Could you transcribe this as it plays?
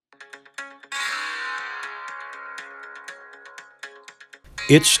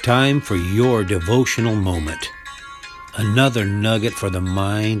It's time for your devotional moment. Another nugget for the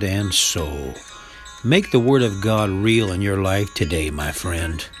mind and soul. Make the Word of God real in your life today, my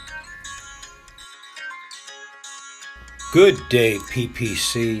friend. Good day,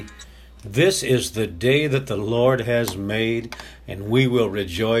 PPC. This is the day that the Lord has made, and we will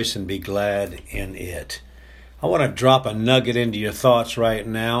rejoice and be glad in it. I want to drop a nugget into your thoughts right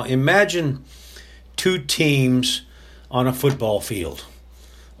now. Imagine two teams on a football field,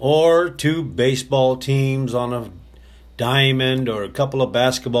 or two baseball teams on a diamond, or a couple of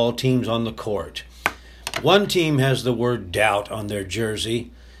basketball teams on the court. One team has the word doubt on their jersey.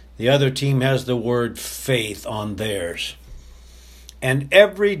 The other team has the word faith on theirs. And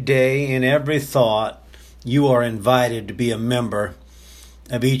every day in every thought, you are invited to be a member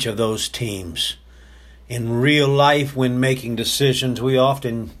of each of those teams. In real life, when making decisions, we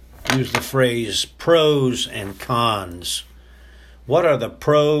often use the phrase pros and cons. What are the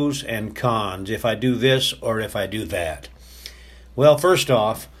pros and cons if I do this or if I do that? Well, first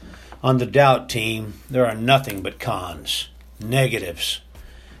off, on the doubt team, there are nothing but cons, negatives.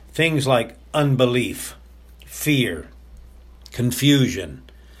 Things like unbelief, fear, confusion,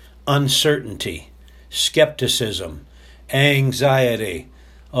 uncertainty, skepticism, anxiety.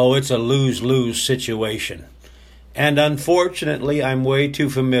 Oh, it's a lose-lose situation. And unfortunately, I'm way too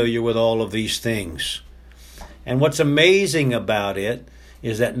familiar with all of these things. And what's amazing about it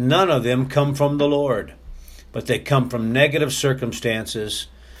is that none of them come from the Lord, but they come from negative circumstances,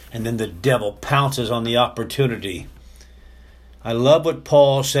 and then the devil pounces on the opportunity. I love what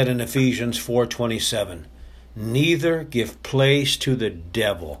Paul said in Ephesians 4:27. Neither give place to the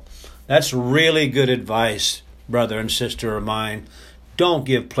devil. That's really good advice, brother and sister of mine. Don't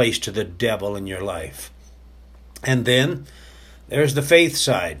give place to the devil in your life. And then there's the faith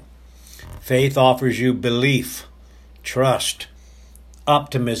side. Faith offers you belief, trust,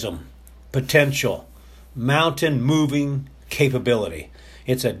 optimism, potential, mountain-moving capability.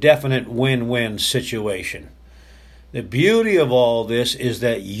 It's a definite win-win situation. The beauty of all this is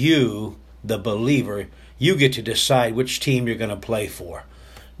that you, the believer, you get to decide which team you're going to play for.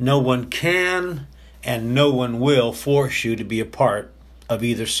 No one can and no one will force you to be a part of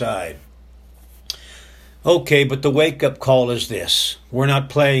either side. Okay, but the wake-up call is this. We're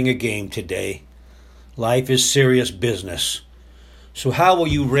not playing a game today. Life is serious business. So how will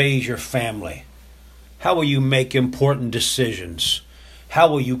you raise your family? How will you make important decisions? How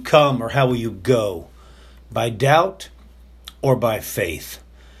will you come or how will you go? By doubt or by faith?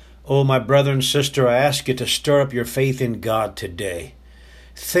 Oh, my brother and sister, I ask you to stir up your faith in God today.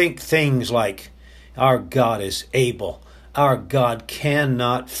 Think things like, our God is able. Our God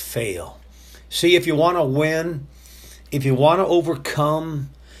cannot fail. See, if you want to win, if you want to overcome,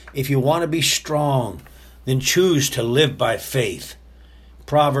 if you want to be strong, then choose to live by faith.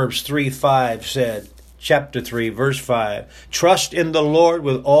 Proverbs 3:5 said, chapter 3, verse 5, trust in the Lord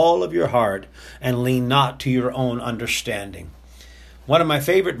with all of your heart and lean not to your own understanding. One of my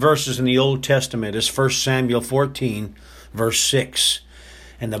favorite verses in the Old Testament is 1 Samuel 14, verse 6.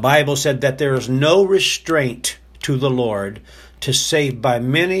 And the Bible said that there is no restraint to the Lord to save by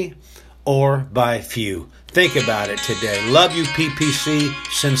many or by few. Think about it today. Love you, PPC,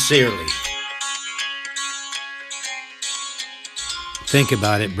 sincerely. Think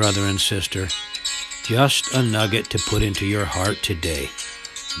about it, brother and sister. Just a nugget to put into your heart today.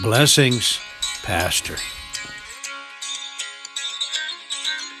 Blessings, Pastor.